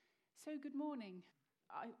So good morning.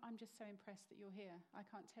 I'm just so impressed that you're here. I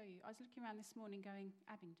can't tell you. I was looking around this morning going,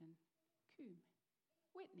 Abingdon, Coombe,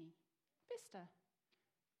 Witney, Bicester,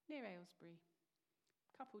 near Aylesbury.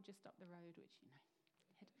 Couple just up the road, which,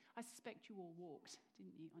 I suspect you all walked,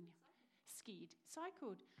 didn't you? Skied,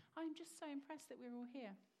 cycled. I'm just so impressed that we're all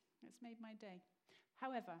here. It's made my day.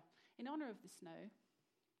 However, in honour of the snow,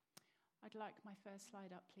 I'd like my first slide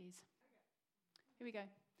up, please. Here we go.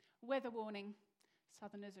 Weather warning.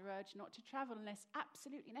 Southerners are urged not to travel unless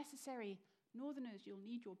absolutely necessary. Northerners, you'll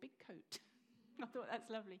need your big coat. I thought that's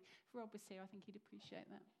lovely. If Rob was here, I think he'd appreciate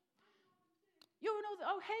that. You're a Northerner.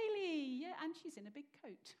 Oh, Hayley. Yeah, and she's in a big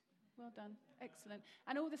coat. Well done. Excellent.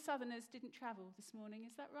 And all the Southerners didn't travel this morning.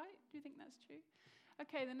 Is that right? Do you think that's true?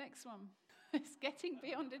 Okay, the next one. It's getting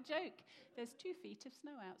beyond a joke. There's 2 feet of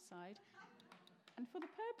snow outside. And for the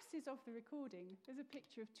purposes of the recording, there's a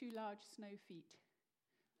picture of 2 large snow feet.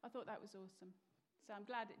 I thought that was awesome. So I'm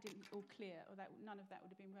glad it didn't all clear, or that none of that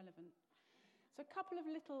would have been relevant. So a couple of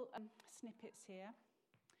little snippets here.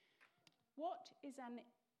 What is an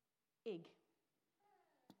Ig?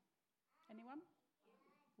 Anyone?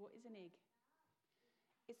 What is an Ig?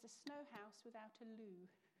 It's a snow house without a loo.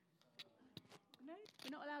 No?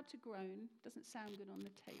 You're not allowed to groan. Doesn't sound good on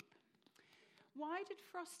the tape. Why did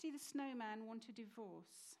Frosty the Snowman want a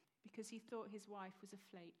divorce? Because he thought his wife was a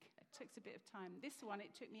flake. It took a bit of time. This one,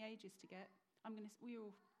 it took me ages to get. We're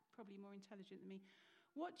all probably more intelligent than me.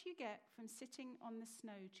 What do you get from sitting on the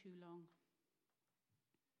snow too long?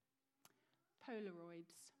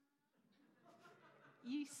 Polaroids.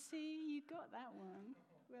 You see, you got that one.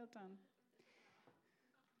 Well done.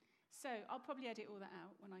 So I'll probably edit all that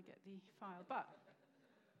out when I get the file, but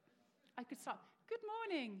I could start. Good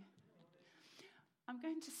morning. I'm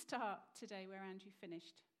going to start today where Andrew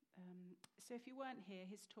finished. So if you weren't here,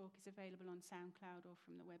 his talk is available on SoundCloud or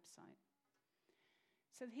from the website.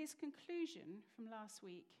 So his conclusion from last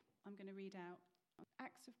week, I'm going to read out.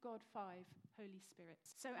 Acts of God 5, Holy Spirit.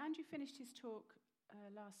 So Andrew finished his talk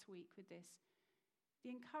last week with this.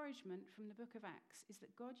 The encouragement from the book of Acts is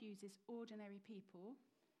that God uses ordinary people,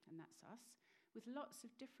 and that's us, with lots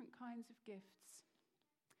of different kinds of gifts,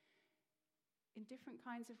 in different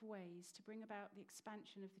kinds of ways to bring about the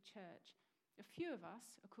expansion of the church. A few of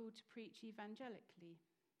us are called to preach evangelically,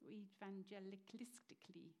 or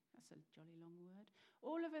evangelicalistically. That's a jolly long word.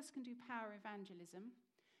 All of us can do power evangelism.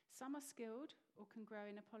 Some are skilled or can grow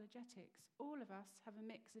in apologetics. All of us have a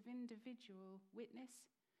mix of individual witness,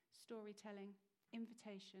 storytelling,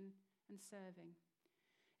 invitation, and serving.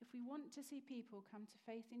 If we want to see people come to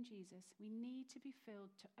faith in Jesus, we need to be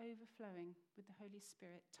filled to overflowing with the Holy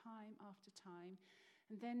Spirit time after time,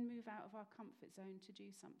 and then move out of our comfort zone to do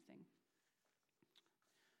something.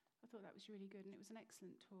 I thought that was really good, and it was an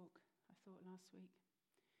excellent talk, I thought, last week.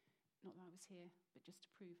 Not that I was here, but just to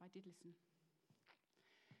prove I did listen.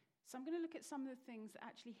 So I'm going to look at some of the things that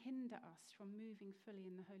actually hinder us from moving fully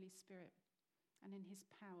in the Holy Spirit and in his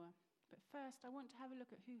power. But first, I want to have a look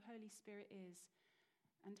at who Holy Spirit is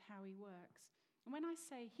and how he works. And when I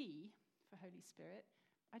say he for Holy Spirit,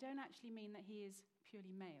 I don't actually mean that he is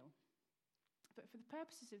purely male. But for the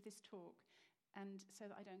purposes of this talk, and so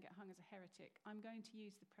that I don't get hung as a heretic, I'm going to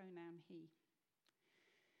use the pronoun he.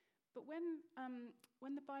 But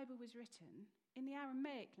when the Bible was written, in the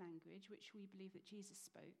Aramaic language, which we believe that Jesus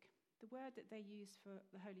spoke, the word that they use for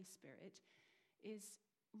the Holy Spirit is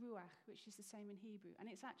ruach, which is the same in Hebrew, and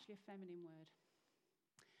it's actually a feminine word.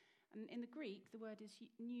 And in the Greek, the word is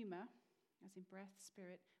pneuma, as in breath,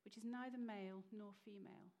 spirit, which is neither male nor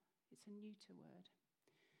female. It's a neuter word.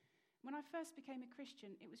 When I first became a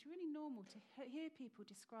Christian, it was really normal to hear people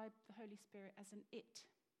describe the Holy Spirit as an it.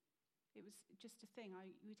 It was just a thing I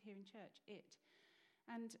would hear in church, it.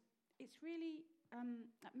 And it's really,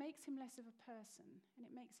 that makes him less of a person, and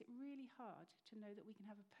it makes it really hard to know that we can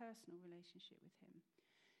have a personal relationship with him.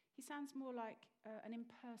 He sounds more like an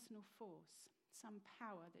impersonal force, some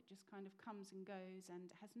power that just kind of comes and goes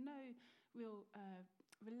and has no real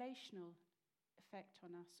relational effect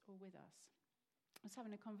on us or with us. I was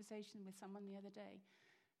having a conversation with someone the other day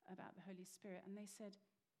about the Holy Spirit, and they said,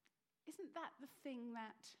 isn't that the thing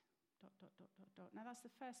that... ... Now, that's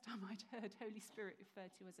the first time I'd heard Holy Spirit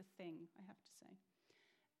referred to as a thing, I have to say.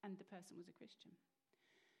 And the person was a Christian.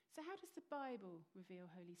 So how does the Bible reveal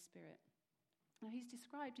Holy Spirit? Now, he's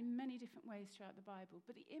described in many different ways throughout the Bible,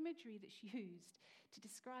 but the imagery that's used to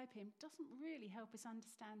describe him doesn't really help us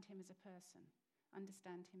understand him as a person,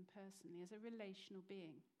 understand him personally, as a relational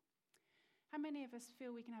being. How many of us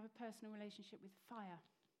feel we can have a personal relationship with fire,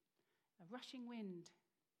 a rushing wind,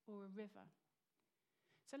 or a river?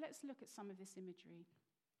 So let's look at some of this imagery.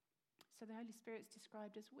 So the Holy Spirit's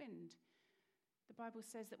described as wind. The Bible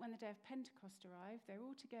says that when the day of Pentecost arrived, they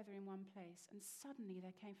were all together in one place, and suddenly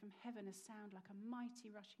there came from heaven a sound like a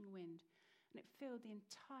mighty rushing wind, and it filled the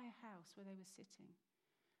entire house where they were sitting.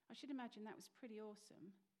 I should imagine that was pretty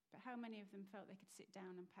awesome, but how many of them felt they could sit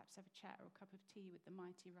down and perhaps have a chat or a cup of tea with the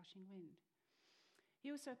mighty rushing wind?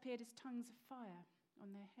 He also appeared as tongues of fire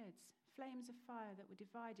on their heads. Flames of fire that were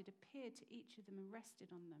divided appeared to each of them and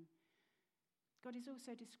rested on them. God is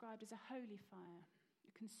also described as a holy fire,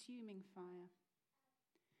 a consuming fire.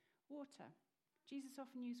 Water. Jesus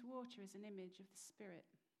often used water as an image of the Spirit.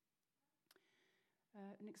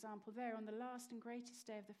 An example there, on the last and greatest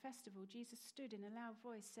day of the festival, Jesus stood in a loud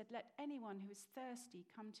voice, said, "Let anyone who is thirsty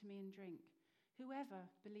come to me and drink. Whoever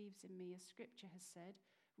believes in me, as Scripture has said,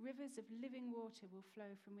 rivers of living water will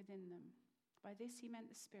flow from within them." By this he meant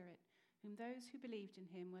the Spirit, whom those who believed in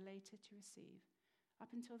him were later to receive.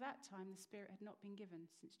 Up until that time, the Spirit had not been given,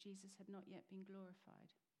 since Jesus had not yet been glorified.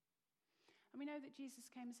 And we know that Jesus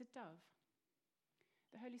came as a dove.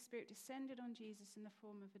 The Holy Spirit descended on Jesus in the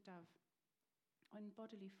form of a dove, in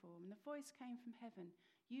bodily form. And the voice came from heaven,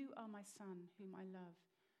 "You are my Son, whom I love.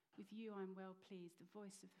 With you I am well pleased," the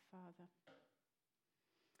voice of the Father.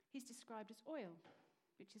 He's described as oil,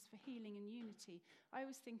 which is for healing and unity. I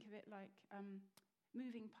always think of it like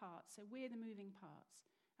moving parts. So we're the moving parts.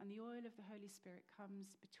 And the oil of the Holy Spirit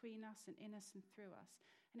comes between us and in us and through us.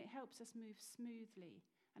 And it helps us move smoothly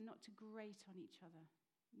and not to grate on each other.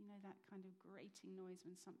 You know that kind of grating noise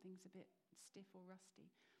when something's a bit stiff or rusty.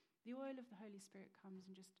 The oil of the Holy Spirit comes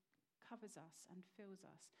and just covers us and fills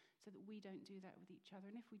us so that we don't do that with each other.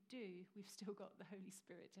 And if we do, we've still got the Holy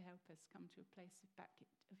Spirit to help us come to a place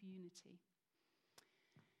of unity.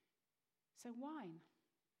 So wine.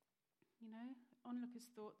 You know, onlookers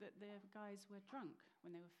thought that the guys were drunk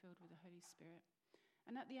when they were filled with the Holy Spirit.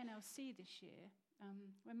 And at the NLC this year,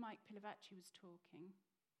 when Mike Pilavachi was talking,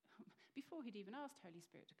 before he'd even asked Holy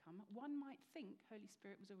Spirit to come, one might think Holy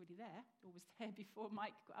Spirit was already there, or was there before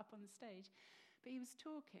Mike got up on the stage. But he was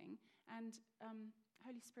talking, and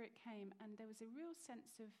Holy Spirit came, and there was a real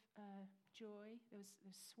sense of joy. There was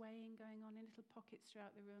swaying going on in little pockets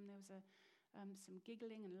throughout the room. There was some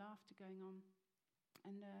giggling and laughter going on.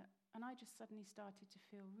 And I just suddenly started to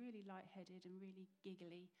feel really lightheaded and really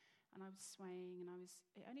giggly, and I was swaying, and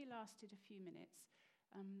it only lasted a few minutes,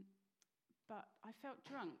 but I felt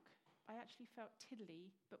drunk. I actually felt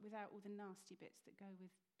tiddly, but without all the nasty bits that go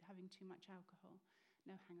with having too much alcohol.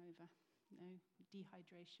 No hangover, no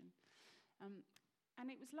dehydration. And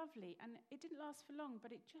it was lovely, and it didn't last for long,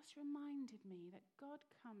 but it just reminded me that God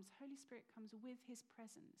comes, Holy Spirit comes with his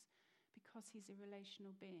presence, because he's a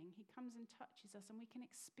relational being. He comes and touches us, and we can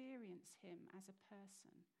experience him as a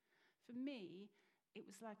person. For me, it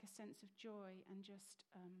was like a sense of joy and just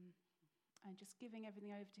giving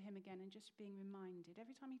everything over to him again and just being reminded.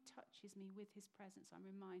 Every time he touches me with his presence, I'm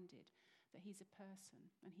reminded that he's a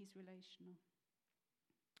person and he's relational.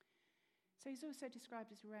 So he's also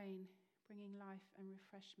described as rain, bringing life and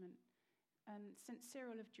refreshment. St.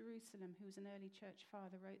 Cyril of Jerusalem, who was an early church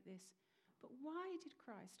father, wrote this: "But why did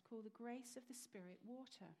Christ call the grace of the Spirit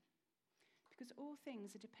water? Because all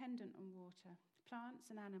things are dependent on water. Plants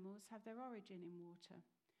and animals have their origin in water.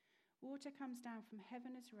 Water comes down from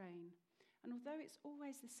heaven as rain, and although it's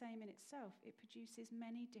always the same in itself, it produces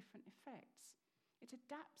many different effects. It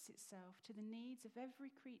adapts itself to the needs of every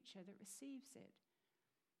creature that receives it.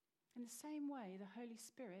 In the same way, the Holy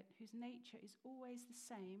Spirit, whose nature is always the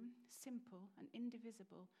same, simple and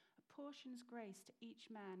indivisible, apportions grace to each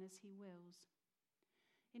man as he wills.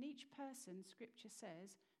 In each person, Scripture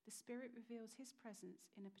says, the Spirit reveals his presence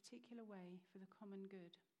in a particular way for the common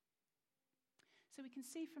good." So we can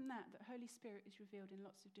see from that Holy Spirit is revealed in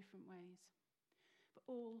lots of different ways, but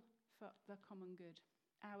all for the common good,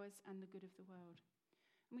 ours and the good of the world.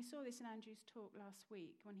 And we saw this in Andrew's talk last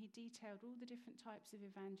week when he detailed all the different types of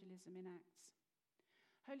evangelism in Acts.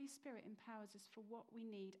 Holy Spirit empowers us for what we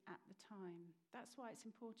need at the time. That's why it's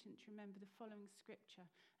important to remember the following scripture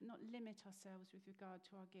and not limit ourselves with regard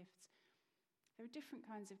to our gifts. There are different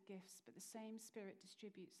kinds of gifts, but the same Spirit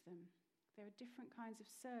distributes them. There are different kinds of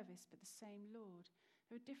service, but the same Lord.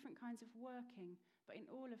 There are different kinds of working, but in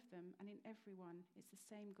all of them and in everyone, it's the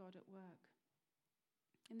same God at work.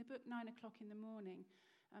 In the book 9 o'clock in the morning,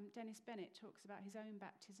 Dennis Bennett talks about his own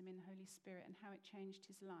baptism in the Holy Spirit and how it changed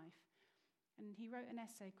his life. And he wrote an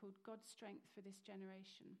essay called God's Strength for This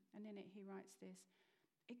Generation. And in it he writes this: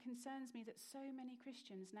 "It concerns me that so many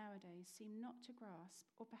Christians nowadays seem not to grasp,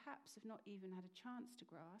 or perhaps have not even had a chance to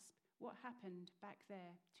grasp, what happened back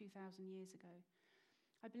there 2,000 years ago.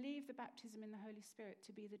 I believe the baptism in the Holy Spirit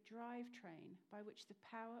to be the drivetrain by which the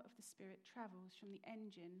power of the Spirit travels from the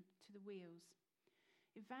engine to the wheels.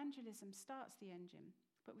 Evangelism starts the engine,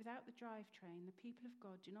 but without the drivetrain, the people of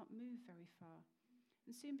God do not move very far,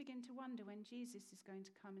 and soon begin to wonder when Jesus is going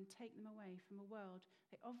to come and take them away from a world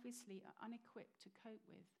they obviously are unequipped to cope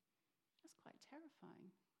with. That's quite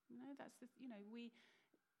terrifying. We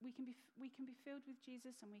can be filled with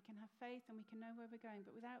Jesus, and we can have faith, and we can know where we're going,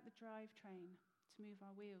 but without the drivetrain to move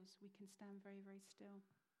our wheels, we can stand very, very still.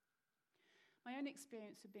 My own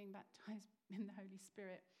experience of being baptized in the Holy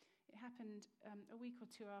Spirit, it happened a week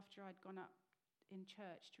or two after I'd gone up in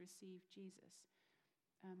church to receive Jesus.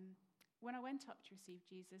 When I went up to receive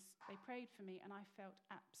Jesus, they prayed for me, and I felt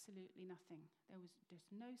absolutely nothing. There was just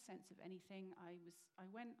no sense of anything. I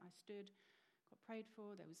went, I stood, got prayed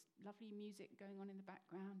for. There was lovely music going on in the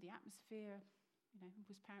background. The atmosphere,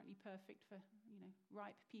 was apparently perfect for,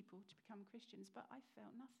 ripe people to become Christians, but I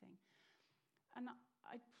felt nothing. And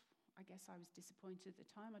I guess I was disappointed at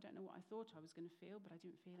the time. I don't know what I thought I was going to feel, but I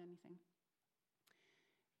didn't feel anything.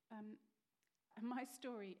 And my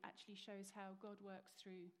story actually shows how God works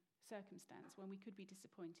through circumstance when we could be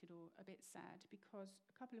disappointed or a bit sad, because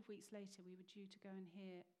a couple of weeks later we were due to go and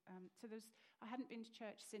hear. I hadn't been to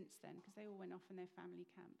church since then because they all went off in their family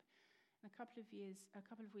camp. And a couple of weeks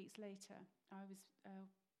later, I was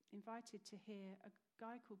invited to hear a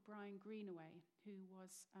guy called Brian Greenaway, who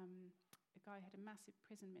was a guy who had a massive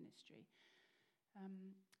prison ministry.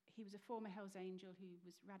 He was a former Hells Angel who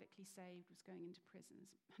was radically saved, was going into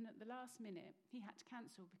prisons. And at the last minute, he had to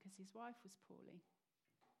cancel because his wife was poorly.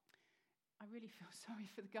 I really feel sorry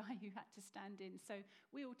for the guy who had to stand in. So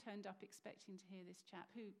we all turned up expecting to hear this chap,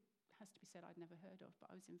 who, has to be said, I'd never heard of, but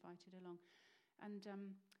I was invited along. And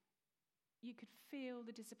you could feel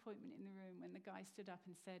the disappointment in the room when the guy stood up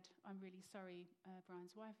and said, "I'm really sorry,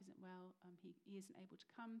 Brian's wife isn't well. He isn't able to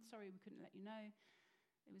come. Sorry, we couldn't let you know."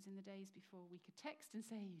 It was in the days before we could text and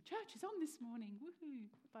say, "Church is on this morning, woohoo."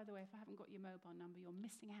 By the way, if I haven't got your mobile number, you're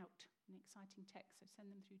missing out on an exciting text, so send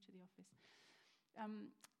them through to the office.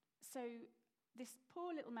 So this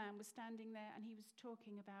poor little man was standing there, and he was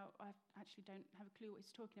talking about, I actually don't have a clue what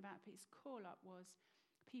he's talking about, but his call-up was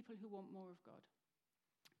people who want more of God.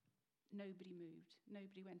 Nobody moved.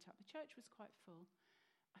 Nobody went up. The church was quite full.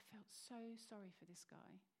 I felt so sorry for this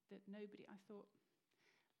guy that I thought,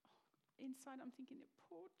 inside I'm thinking,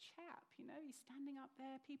 poor chap, he's standing up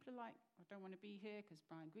there. People are like, I don't want to be here because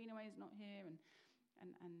Brian Greenaway is not here, and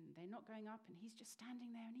they're not going up, and he's just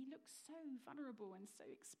standing there, and he looks so vulnerable and so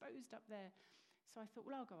exposed up there. So I thought,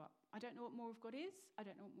 well, I'll go up. I don't know what more of God is. I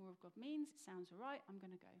don't know what more of God means. It sounds all right. I'm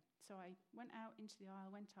going to go. So I went out into the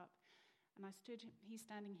aisle, went up, and I stood. He's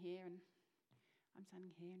standing here, and I'm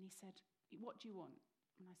standing here, and he said, "What do you want?"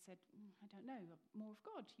 And I said, "I don't know, more of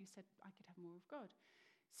God. You said I could have more of God."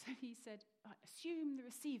 So he said, "Assume the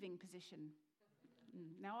receiving position."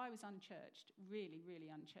 Now, I was unchurched, really, really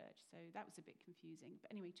unchurched, so that was a bit confusing. But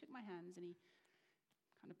anyway, he took my hands and he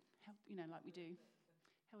kind of held, like we do,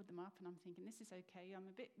 held them up, and I'm thinking, this is okay. I'm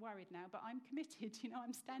a bit worried now, but I'm committed.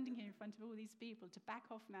 I'm standing here in front of all these people. To back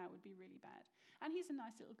off now would be really bad. And he's a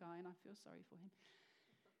nice little guy, and I feel sorry for him.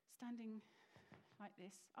 Standing like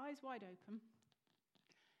this, eyes wide open,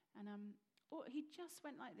 and he just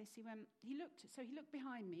went like this. He looked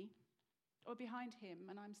behind me, or behind him,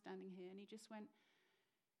 and I'm standing here, and he just went,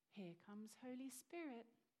 "Here comes Holy Spirit."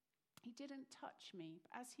 He didn't touch me,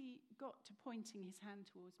 but as he got to pointing his hand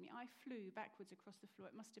towards me, I flew backwards across the floor.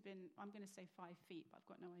 It must have been, I'm going to say 5 feet, but I've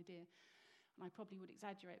got no idea, and I probably would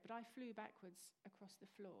exaggerate, but I flew backwards across the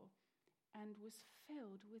floor and was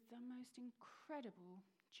filled with the most incredible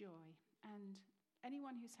joy. And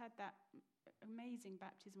anyone who's had that amazing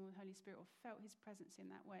baptism with the Holy Spirit or felt his presence in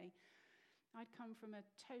that way, I'd come from a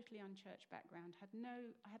totally unchurched background, I had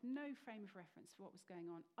no frame of reference for what was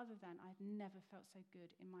going on, other than I'd never felt so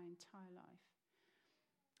good in my entire life.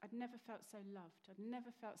 I'd never felt so loved. I'd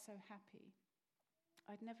never felt so happy.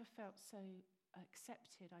 I'd never felt so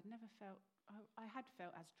accepted. I had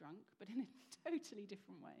felt as drunk, but in a totally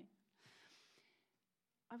different way.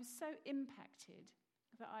 I was so impacted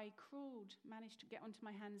that I managed to get onto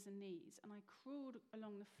my hands and knees, and I crawled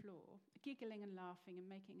along the floor, giggling and laughing and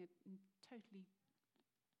making a totally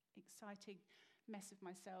exciting mess of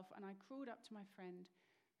myself, and I crawled up to my friend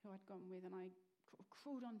who I'd gone with, and I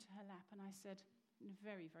crawled onto her lap, and I said, in a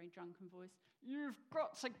very, very drunken voice, "You've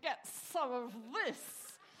got to get some of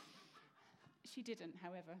this." She didn't,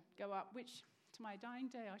 however, go up, which to my dying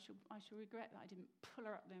day I shall regret that I didn't pull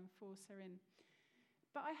her up there and force her in.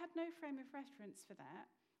 But I had no frame of reference for that,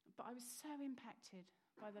 but I was so impacted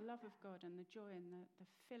by the love of God and the joy and the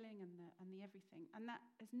filling and the everything, and that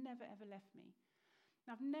has never, ever left me.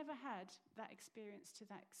 Now, I've never had that experience to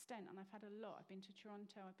that extent, and I've had a lot. I've been to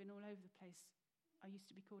Toronto, I've been all over the place I used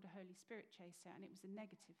to be called a Holy Spirit chaser, and it was a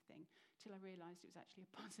negative thing, till I realised it was actually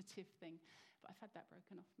a positive thing. But I've had that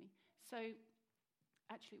broken off me. So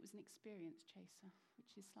actually it was an experience chaser,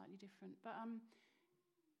 which is slightly different. But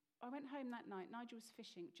I went home that night. Nigel was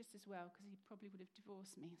fishing just as well, because he probably would have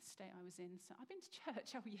divorced me, the state I was in. So, I've been to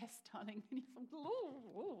church. Oh, yes, darling. And he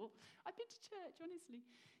thought, I've been to church, honestly.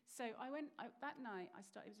 So that night,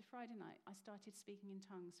 it was a Friday night, I started speaking in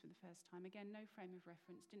tongues for the first time. Again, no frame of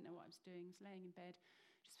reference, didn't know what I was doing, was laying in bed,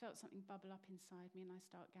 just felt something bubble up inside me, and I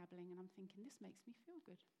start gabbling, and I'm thinking, this makes me feel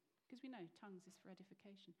good. Because we know tongues is for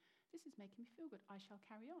edification. This is making me feel good. I shall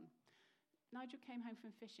carry on. Nigel came home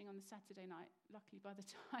from fishing on the Saturday night. Luckily, by the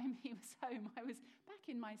time he was home, I was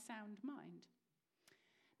back in my sound mind.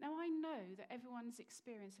 Now, I know that everyone's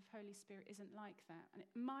experience of Holy Spirit isn't like that. And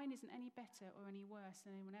mine isn't any better or any worse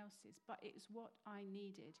than anyone else's, but it's what I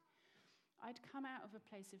needed. I'd come out of a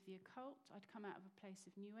place of the occult. I'd come out of a place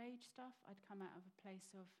of New Age stuff. I'd come out of a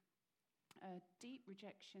place of deep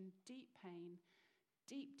rejection, deep pain,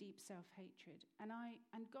 deep self-hatred.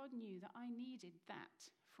 And God knew that I needed that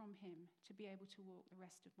from him to be able to walk the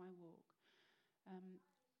rest of my walk.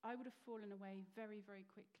 I would have fallen away very, very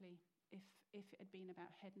quickly if it had been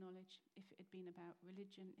about head knowledge, if it had been about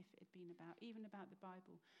religion, if it had been even about the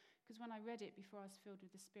Bible. Because when I read it before I was filled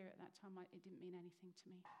with the Spirit at that time, it didn't mean anything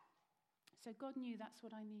to me. So God knew that's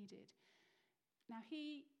what I needed. Now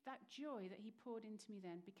that joy that he poured into me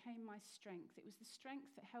then became my strength. It was the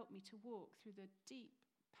strength that helped me to walk through the deep,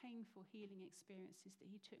 painful healing experiences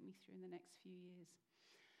that he took me through in the next few years.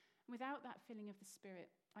 Without that filling of the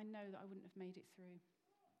Spirit, I know that I wouldn't have made it through.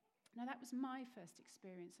 Now, that was my first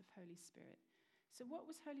experience of Holy Spirit. So what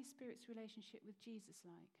was Holy Spirit's relationship with Jesus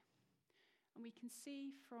like? And we can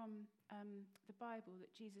see from the Bible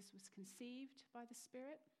that Jesus was conceived by the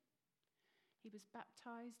Spirit. He was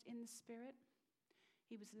baptized in the Spirit.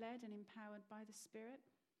 He was led and empowered by the Spirit.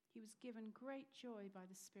 He was given great joy by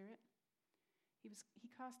the Spirit. He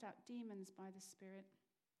cast out demons by the Spirit.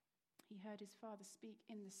 He heard his Father speak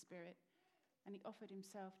in the Spirit, and he offered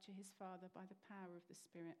himself to his Father by the power of the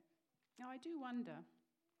Spirit. Now, I do wonder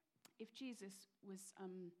if Jesus was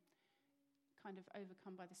kind of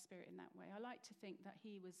overcome by the Spirit in that way. I like to think that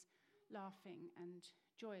he was laughing and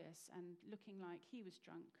joyous and looking like he was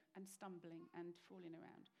drunk and stumbling and falling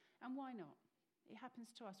around. And why not? It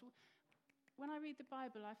happens to us. When I read the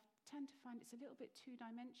Bible, I tend to find it's a little bit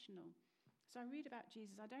two-dimensional. So I read about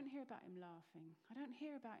Jesus. I don't hear about him laughing. I don't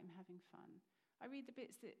hear about him having fun. I read the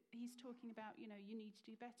bits that he's talking about, you need to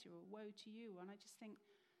do better, or woe to you. And I just think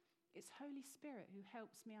it's Holy Spirit who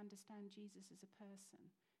helps me understand Jesus as a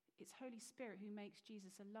person. It's Holy Spirit who makes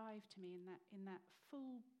Jesus alive to me in that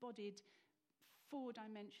full-bodied,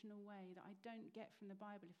 four-dimensional way that I don't get from the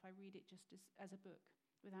Bible if I read it just as a book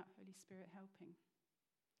without Holy Spirit helping.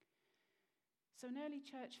 So an early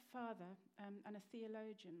church father and a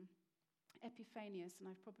theologian, Epiphanius, and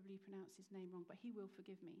I've probably pronounced his name wrong, but he will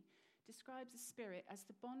forgive me, describes the Spirit as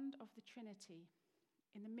the bond of the Trinity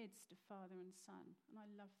in the midst of Father and Son. And I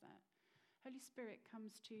love that. Holy Spirit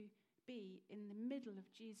comes to be in the middle of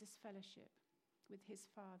Jesus' fellowship with his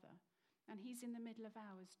Father, and he's in the middle of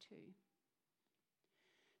ours too.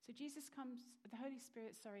 So the Holy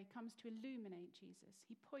Spirit comes to illuminate Jesus.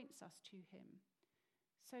 He points us to him.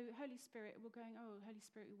 So Holy Spirit, we're going, oh, Holy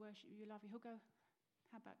Spirit, we worship you, we love you. He'll go,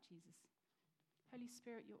 how about Jesus? Holy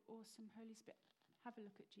Spirit, you're awesome. Holy Spirit, have a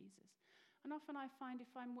look at Jesus. And often I find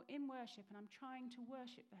if I'm in worship and I'm trying to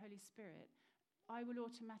worship the Holy Spirit, I will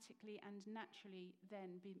automatically and naturally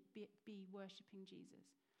then be worshipping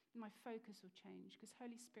Jesus. My focus will change because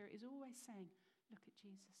Holy Spirit is always saying, look at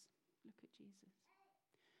Jesus, look at Jesus.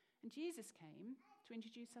 And Jesus came to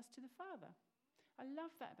introduce us to the Father. I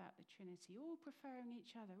love that about the Trinity, all preferring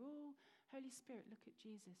each other, all Holy Spirit, look at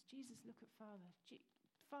Jesus. Jesus, look at Father.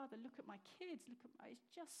 Father, look at my kids. It's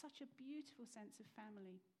just such a beautiful sense of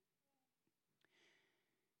family.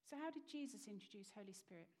 So how did Jesus introduce Holy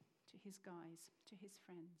Spirit to his guys, to his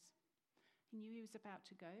friends? He knew he was about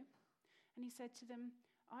to go, and he said to them,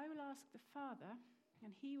 I will ask the Father,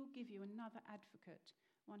 and he will give you another advocate,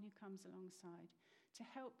 one who comes alongside, to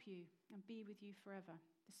help you and be with you forever,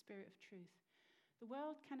 the Spirit of truth. The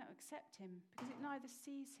world cannot accept him because it neither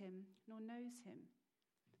sees him nor knows him.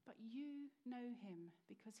 But you know him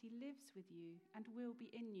because he lives with you and will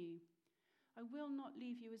be in you. I will not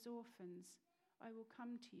leave you as orphans. I will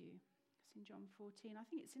come to you. It's in John 14. I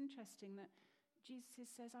think it's interesting that Jesus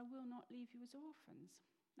says, I will not leave you as orphans.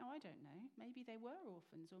 Now, I don't know. Maybe they were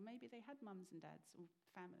orphans, or maybe they had mums and dads or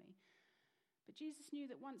family. But Jesus knew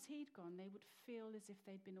that once he'd gone, they would feel as if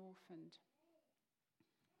they'd been orphaned.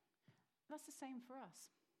 That's the same for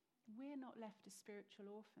us. We're not left as spiritual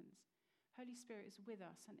orphans. Holy Spirit is with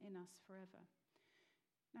us and in us forever.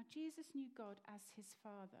 Now, Jesus knew God as his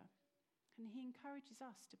Father, and he encourages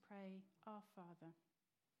us to pray, Our Father.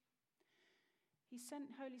 He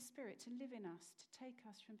sent Holy Spirit to live in us, to take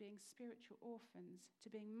us from being spiritual orphans to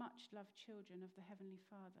being much-loved children of the Heavenly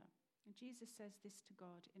Father. And Jesus says this to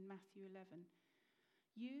God in Matthew 11.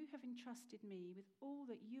 You have entrusted me with all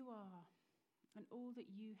that you are and all that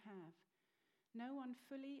you have. No one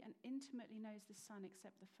fully and intimately knows the Son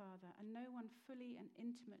except the Father, and no one fully and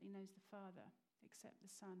intimately knows the Father except the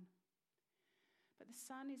Son. But the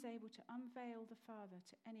Son is able to unveil the Father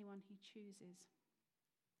to anyone he chooses.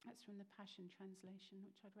 That's from the Passion Translation,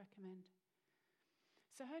 which I'd recommend.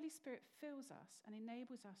 So Holy Spirit fills us and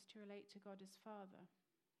enables us to relate to God as Father.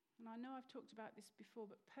 And I know I've talked about this before,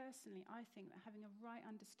 but personally I think that having a right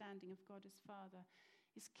understanding of God as Father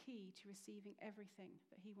is key to receiving everything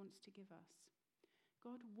that he wants to give us.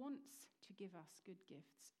 God wants to give us good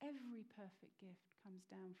gifts. Every perfect gift comes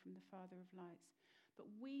down from the Father of lights. But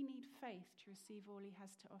we need faith to receive all he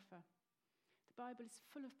has to offer. The Bible is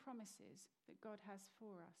full of promises that God has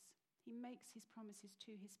for us. He makes his promises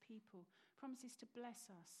to his people, promises to bless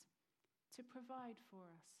us, to provide for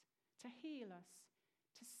us, to heal us,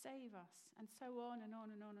 to save us, and so on and on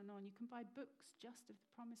and on and on. You can buy books just of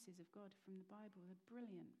the promises of God from the Bible. They're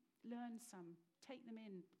brilliant. Learn some, take them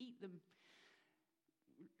in, eat them.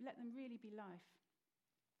 Let them really be life.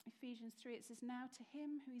 Ephesians 3, it says, Now to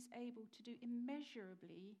him who is able to do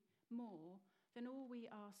immeasurably more than all we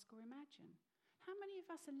ask or imagine. How many of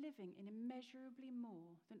us are living in immeasurably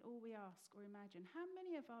more than all we ask or imagine? How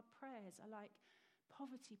many of our prayers are like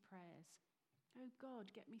poverty prayers? Oh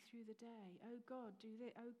God, get me through the day. Oh God, do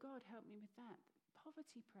this. Oh God, help me with that.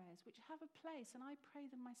 Poverty prayers, which have a place, and I pray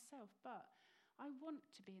them myself, but I want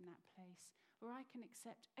to be in that place where I can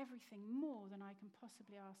accept everything more than I can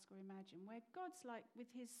possibly ask or imagine, where God's like with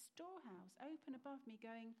his storehouse open above me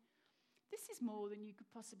going, this is more than you could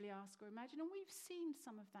possibly ask or imagine. And we've seen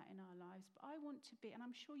some of that in our lives, but I want to be, and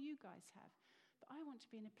I'm sure you guys have, but I want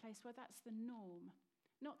to be in a place where that's the norm,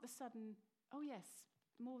 not the sudden, oh yes,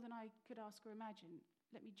 more than I could ask or imagine.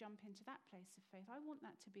 Let me jump into that place of faith. I want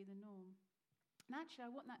that to be the norm. And actually,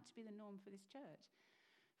 I want that to be the norm for this church,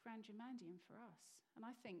 for Andrew Mandy and for us. And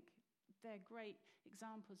I think they're great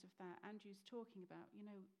examples of that. Andrew's talking about,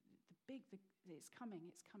 it's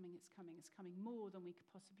coming, more than we could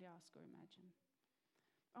possibly ask or imagine.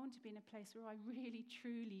 I want to be in a place where I really,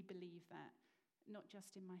 truly believe that, not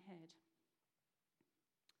just in my head.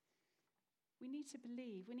 We need to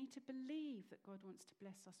believe that God wants to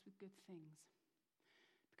bless us with good things.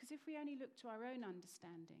 Because if we only look to our own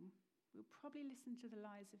understanding, we'll probably listen to the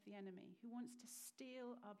lies of the enemy who wants to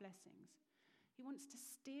steal our blessings. He wants to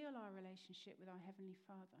steal our relationship with our Heavenly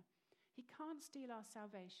Father. He can't steal our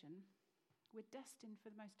salvation. We're destined for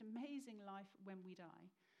the most amazing life when we die.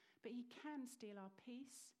 But he can steal our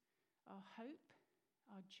peace, our hope,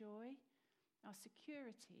 our joy, our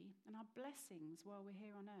security, and our blessings while we're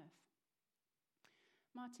here on earth.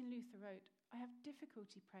 Martin Luther wrote, I have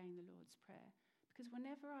difficulty praying the Lord's Prayer because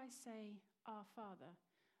whenever I say, Our Father,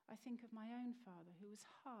 I think of my own father who was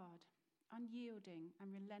hard, unyielding,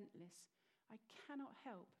 and relentless. I cannot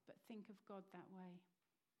help but think of God that way.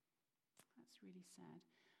 That's really sad.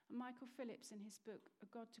 And Michael Phillips, in his book, A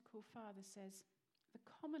God to Call Father, says, the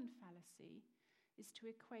common fallacy is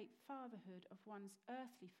to equate fatherhood of one's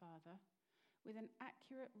earthly father with an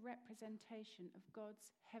accurate representation of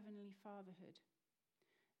God's heavenly fatherhood.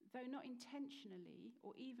 Though not intentionally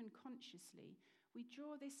or even consciously, we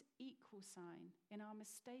draw this equal sign in our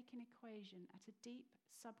mistaken equation at a deep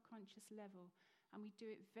subconscious level, and we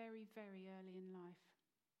do it very, very early in life.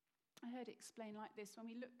 I heard it explained like this.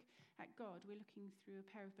 When we look at God, we're looking through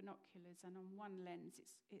a pair of binoculars, and on one lens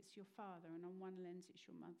it's your father, and on one lens it's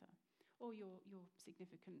your mother, or your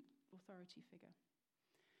significant authority figure.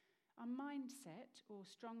 Our mindset, or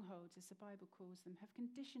strongholds as the Bible calls them, have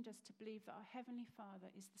conditioned us to believe that our Heavenly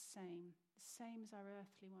Father is the same as our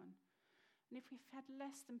earthly one. And if we've had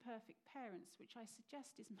less than perfect parents, which I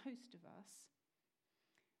suggest is most of us,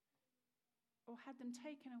 or had them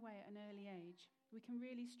taken away at an early age, we can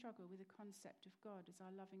really struggle with the concept of God as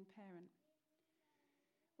our loving parent.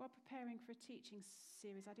 While preparing for a teaching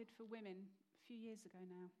series I did for women a few years ago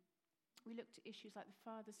now, we looked at issues like the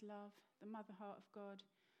Father's love, the mother heart of God,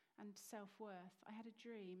 and self-worth. I had a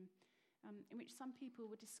dream in which some people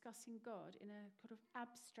were discussing God in a kind of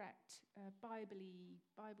abstract,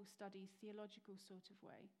 Bible study, theological sort of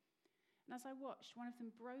way. And as I watched, one of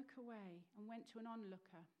them broke away and went to an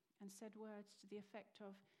onlooker and said words to the effect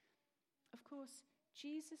of course,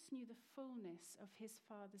 Jesus knew the fullness of his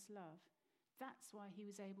Father's love. That's why he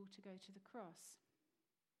was able to go to the cross.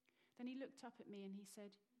 Then he looked up at me and he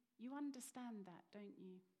said, "You understand that, don't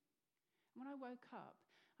you?" And when I woke up,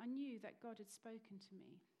 I knew that God had spoken to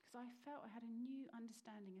me because I felt I had a new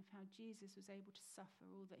understanding of how Jesus was able to suffer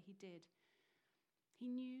all that he did. He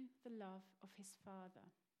knew the love of his Father.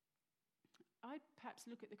 I'd perhaps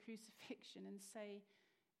look at the crucifixion and say,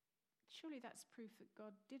 surely that's proof that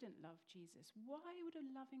God didn't love Jesus. Why would a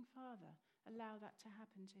loving Father allow that to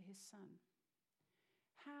happen to his Son?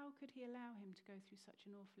 How could he allow him to go through such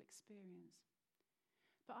an awful experience?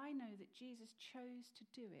 But I know that Jesus chose to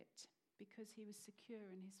do it because he was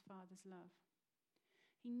secure in his Father's love.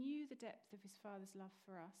 He knew the depth of his Father's love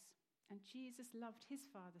for us, and Jesus loved his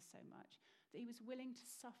Father so much that he was willing to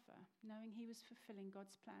suffer, knowing he was fulfilling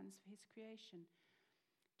God's plans for his creation.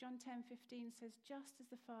 John 10:15 says, "Just as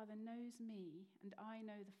the Father knows me, and I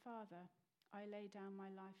know the Father, I lay down my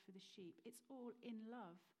life for the sheep." It's all in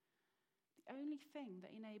love. The only thing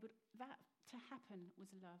that enabled that to happen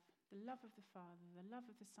was love. The love of the Father, the love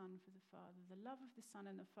of the Son for the Father, the love of the Son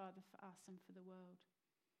and the Father for us and for the world.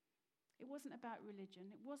 It wasn't about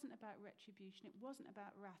religion. It wasn't about retribution. It wasn't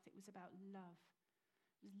about wrath. It was about love.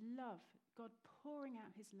 It was love, God pouring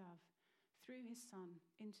out his love through his Son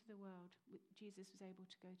into the world. Jesus was able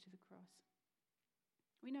to go to the cross.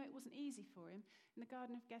 We know it wasn't easy for him. In the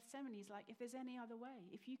Garden of Gethsemane, he's like, if there's any other way,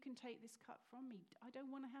 if you can take this cup from me, I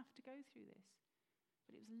don't want to have to go through this.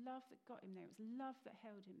 But it was love that got him there. It was love that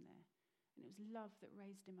held him there. And it was love that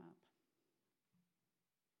raised him up.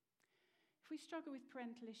 If we struggle with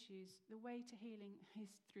parental issues, the way to healing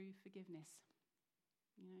is through forgiveness.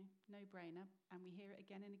 No-brainer. And we hear it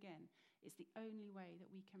again and again. It's the only way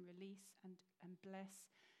that we can release and bless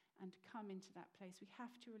and come into that place. We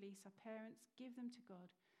have to release our parents, give them to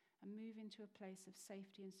God, and move into a place of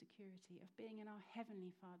safety and security, of being in our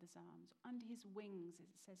Heavenly Father's arms, under his wings,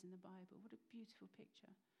 as it says in the Bible. What a beautiful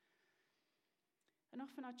picture. And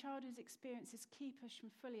often our childhood experiences keep us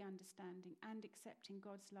from fully understanding and accepting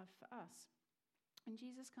God's love for us. And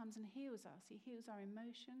Jesus comes and heals us. He heals our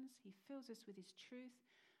emotions. He fills us with his truth.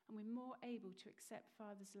 And we're more able to accept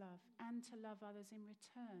Father's love and to love others in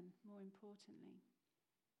return, more importantly.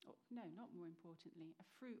 No, not more importantly. A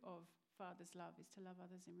fruit of Father's love is to love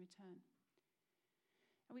others in return.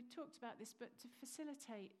 And we've talked about this, but to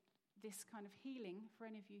facilitate this kind of healing for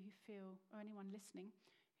any of you who feel, or anyone listening,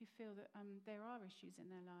 who feel that there are issues in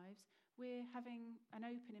their lives, we're having an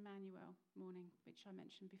open Emmanuel morning, which I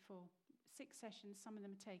mentioned before. 6 sessions, some of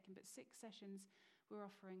them are taken, but 6 sessions we're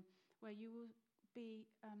offering where you will be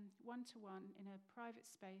one-to-one in a private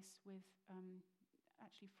space with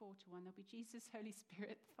actually 4-to-1. There'll be Jesus, Holy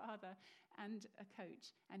Spirit, the Father, and a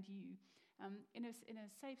coach, and you, in a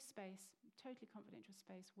safe space, totally confidential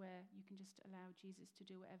space where you can just allow Jesus to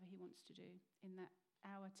do whatever he wants to do in that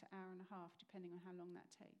hour to hour and a half, depending on how long that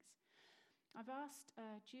takes. I've asked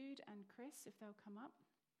Jude and Chris if they'll come up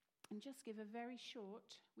and just give a very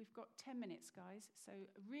short, we've got 10 minutes, guys, so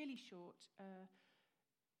really short,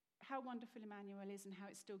 how wonderful Emmanuel is and how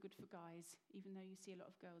it's still good for guys, even though you see a lot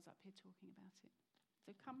of girls up here talking about it.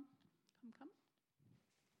 So come.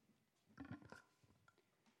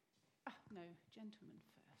 No, gentlemen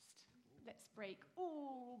first. Let's break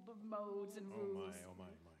all the modes and rules. Oh my.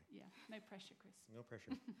 Yeah, no pressure, Chris. No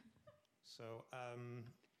pressure. So,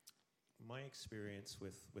 my experience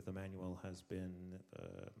with Emmanuel has been,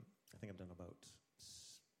 I think I've done about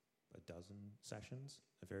a dozen sessions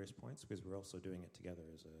at various points, because we're also doing it together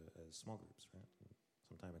as small groups, right,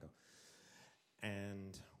 some time ago.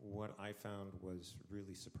 And what I found was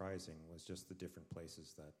really surprising was just the different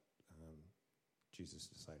places that Jesus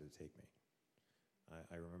decided to take me.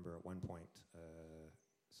 I remember at one point,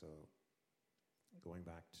 going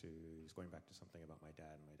back to something about my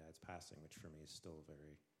dad and my dad's passing, which for me is still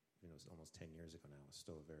very, it's almost 10 years ago now, it's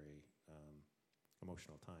still a very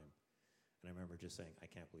emotional time. And I remember just saying, I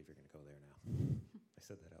can't believe you're going to go there now. I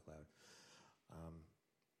said that out loud.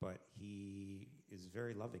 But he is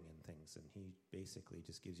very loving in things, and he basically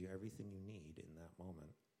just gives you everything you need in that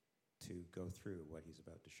moment to go through what he's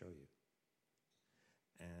about to show you.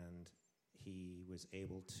 And he was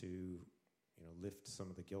able to, lift some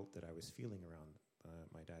of the guilt that I was feeling around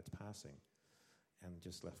my dad's passing, and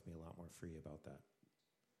just left me a lot more free about that.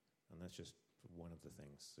 And that's just one of the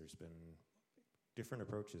things. There's been different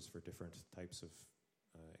approaches for different types of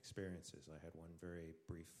experiences. I had one very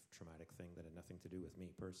brief traumatic thing that had nothing to do with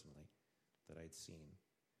me personally that I'd seen.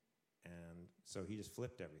 And so he just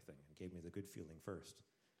flipped everything and gave me the good feeling first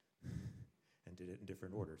and did it in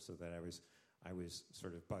different order, so that I was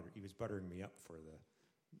sort of he was buttering me up for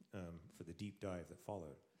the deep dive that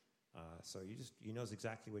followed. So he knows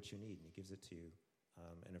exactly what you need, and he gives it to you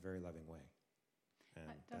in a very loving way. And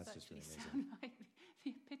That does that's just actually really amazing. sound like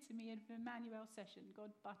the epitome of an Emmanuel session.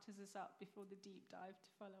 God butters us up before the deep dive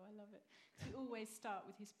to follow. I love it. We always start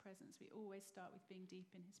with his presence. We always start with being deep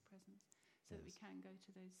in his presence so that we can go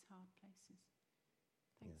to those hard places.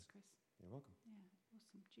 Thanks, Chris. You're welcome. Yeah,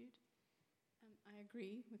 awesome. Jude? I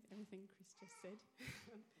agree with everything Chris just said.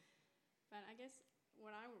 But I guess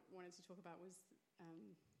what I wanted to talk about was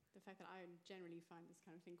the fact that I generally find this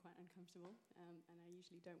kind of thing quite uncomfortable, and I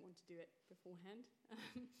usually don't want to do it beforehand.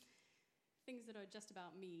 Things that are just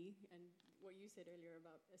about me, and what you said earlier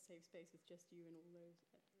about a safe space with just you and all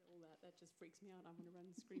that just freaks me out. I want to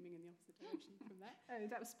run screaming in the opposite direction from that. Oh,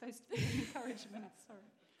 that was supposed to be an encouragement. Sorry.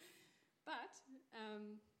 But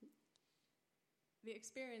the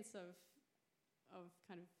experience of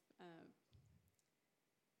kind of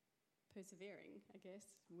persevering, I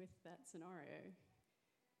guess, with that scenario,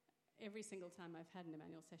 every single time I've had an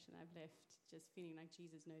Emmanuel session, I've left just feeling like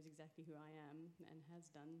Jesus knows exactly who I am and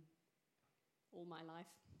has done all my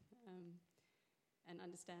life, and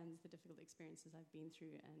understands the difficult experiences I've been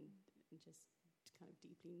through and just kind of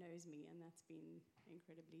deeply knows me, and that's been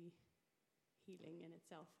incredibly healing in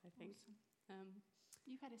itself, I think. Awesome.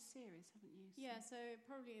 You've had a series, haven't you? Yeah, so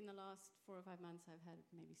probably in the last 4 or 5 months I've had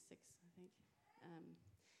maybe 6, I think.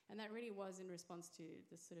 And that really was in response to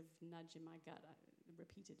this sort of nudge in my gut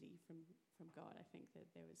repeatedly from God. I think that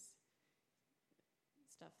there was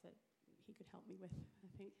stuff that he could help me with, I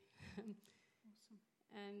think. Awesome.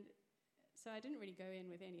 And so I didn't really go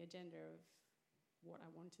in with any agenda of what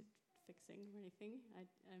I wanted fixing or anything. I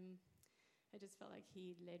just felt like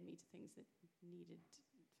he led me to things that needed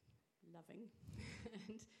loving.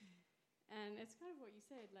 And it's kind of what you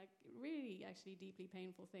said, like really actually deeply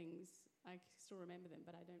painful things. I still remember them,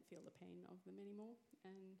 but I don't feel the pain of them anymore.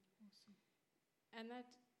 And Awesome. And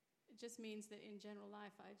that just means that in general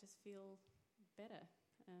life I just feel better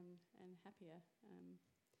and happier.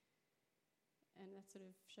 And that sort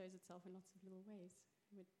of shows itself in lots of little ways,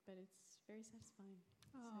 but it's very satisfying.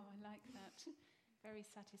 Oh, I like that. Very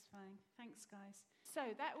satisfying. Thanks, guys.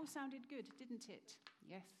 So that all sounded good, didn't it?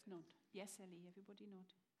 Yes, nod. Yes, Ellie, everybody nod.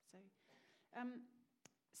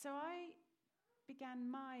 So I began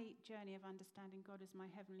my journey of understanding God as my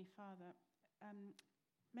Heavenly Father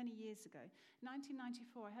many years ago.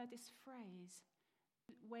 1994, I heard this phrase,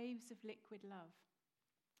 waves of liquid love.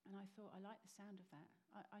 And I thought, I like the sound of that.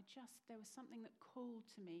 There was something that called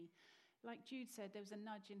to me. Like Jude said, there was a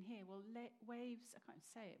nudge in here. Well, waves, I can't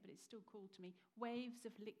say it, but it's still called to me. Waves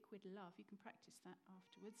of liquid love. You can practice that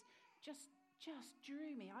afterwards. Just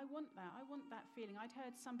drew me. I want that. I want that feeling. I'd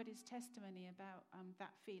heard somebody's testimony about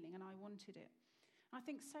that feeling, and I wanted it. I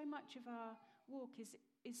think so much of our walk is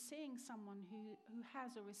seeing someone who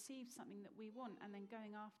has or received something that we want and then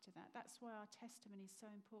going after that. That's why our testimony is so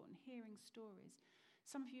important, hearing stories.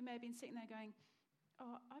 Some of you may have been sitting there going,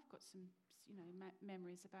 oh, I've got some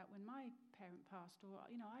memories about when my parent passed, or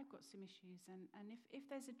I've got some issues, and if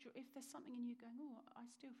there's something in you going, oh, I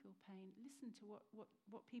still feel pain, listen to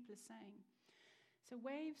what people are saying. So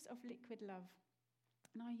waves of liquid love,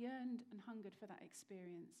 and I yearned and hungered for that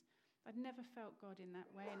experience. I'd never felt God in that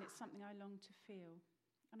way, and it's something I long to feel.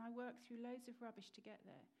 And I worked through loads of rubbish to get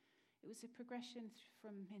there. It was a progression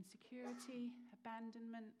from insecurity,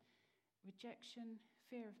 abandonment, rejection,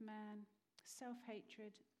 fear of man,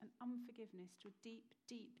 self-hatred and unforgiveness to a deep,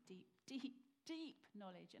 deep, deep, deep, deep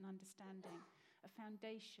knowledge and understanding, a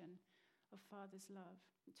foundation of Father's love.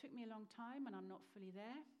 It took me a long time and I'm not fully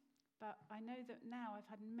there, but I know that now I've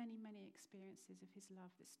had many, many experiences of his love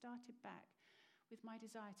that started back with my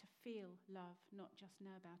desire to feel love, not just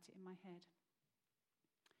know about it in my head.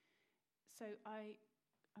 So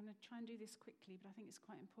I'm going to try and do this quickly, but I think it's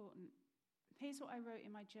quite important. Here's what I wrote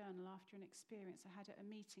in my journal after an experience I had at a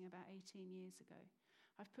meeting about 18 years ago.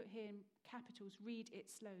 I've put here in capitals, read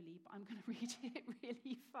it slowly, but I'm going to read it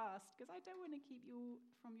really fast because I don't want to keep you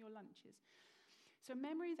from your lunches. So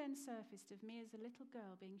memory then surfaced of me as a little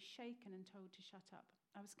girl being shaken and told to shut up.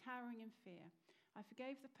 I was cowering in fear. I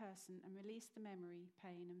forgave the person and released the memory,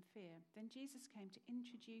 pain and fear. Then Jesus came to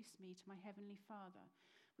introduce me to my Heavenly Father.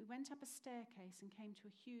 We went up a staircase and came to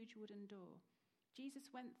a huge wooden door.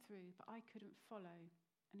 Jesus went through, but I couldn't follow.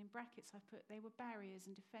 And in brackets I've put, they were barriers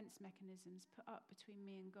and defense mechanisms put up between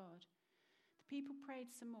me and God. The people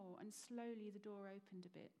prayed some more, and slowly the door opened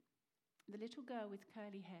a bit. The little girl with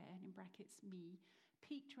curly hair, in brackets me,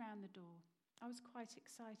 peeked round the door. I was quite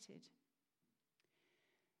excited.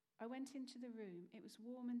 I went into the room. It was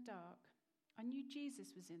warm and dark. I knew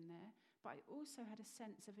Jesus was in there, but I also had a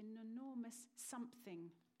sense of an enormous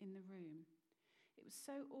something in the room. It was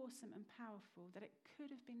so awesome and powerful that it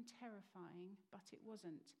could have been terrifying, but it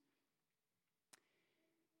wasn't.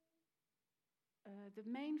 the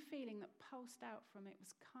main feeling that pulsed out from it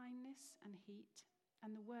was kindness and heat,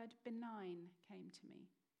 and the word benign came to me.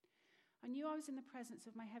 I knew I was in the presence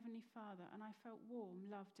of my Heavenly Father, and I felt warm,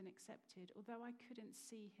 loved, and accepted, although I couldn't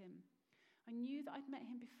see him. I knew that I'd met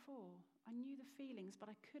him before. I knew the feelings, but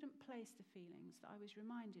I couldn't place the feelings that I was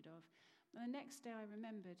reminded of. And the next day I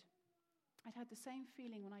remembered I'd had the same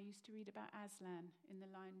feeling when I used to read about Aslan in the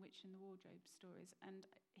Lion, Witch, and the Wardrobe stories, and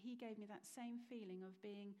he gave me that same feeling of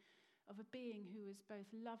a being who was both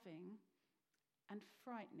loving and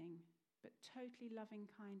frightening, but totally loving,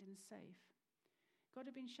 kind, and safe. God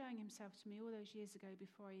had been showing himself to me all those years ago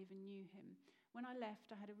before I even knew him. When I left,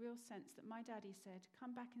 I had a real sense that my daddy said,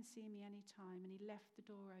 "Come back and see me any time," and he left the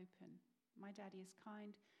door open. My daddy is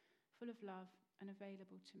kind, full of love, and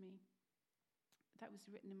available to me. That was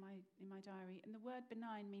written in my diary. And the word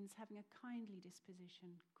benign means having a kindly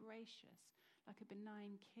disposition, gracious, like a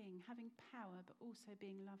benign king, having power but also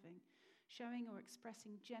being loving, showing or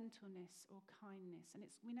expressing gentleness or kindness. And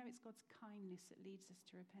we know it's God's kindness that leads us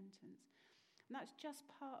to repentance. And that's just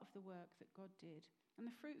part of the work that God did. And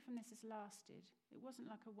the fruit from this has lasted. It wasn't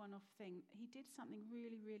like a one-off thing. He did something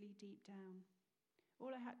really, really deep down.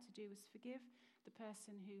 All I had to do was forgive the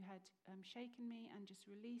person who had shaken me and just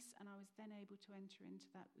release, and I was then able to enter into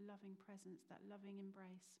that loving presence, that loving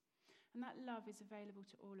embrace. And that love is available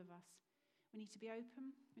to all of us. We need to be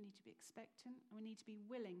open, we need to be expectant, and we need to be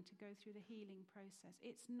willing to go through the healing process.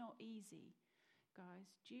 It's not easy,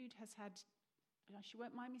 guys. Jude has had, she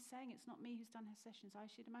won't mind me saying, it's not me who's done her sessions. I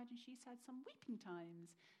should imagine she's had some weeping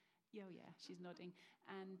times. Oh yeah, she's nodding.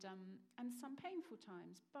 And some painful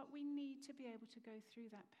times. But we need to be able to go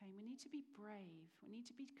through that pain. We need to be brave. We need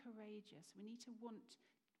to be courageous. We need to want,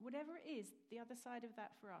 whatever it is, the other side of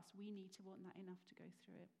that for us, we need to want that enough to go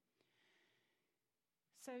through it.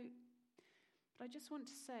 So, but I just want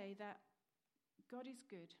to say that God is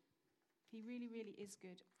good. He really, really is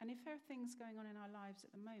good. And if there are things going on in our lives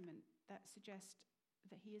at the moment that suggest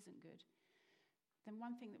that he isn't good, then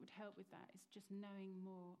one thing that would help with that is just knowing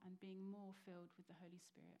more and being more filled with the Holy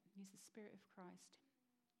Spirit. He's the Spirit of Christ.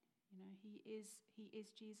 You know, he is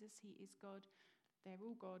Jesus, he is God. They're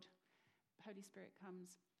all God. Holy Spirit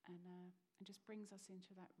comes and just brings us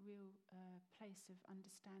into that real place of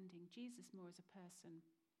understanding Jesus more as a person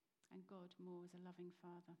and God more as a loving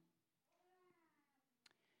Father.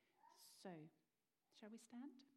 So, shall we stand?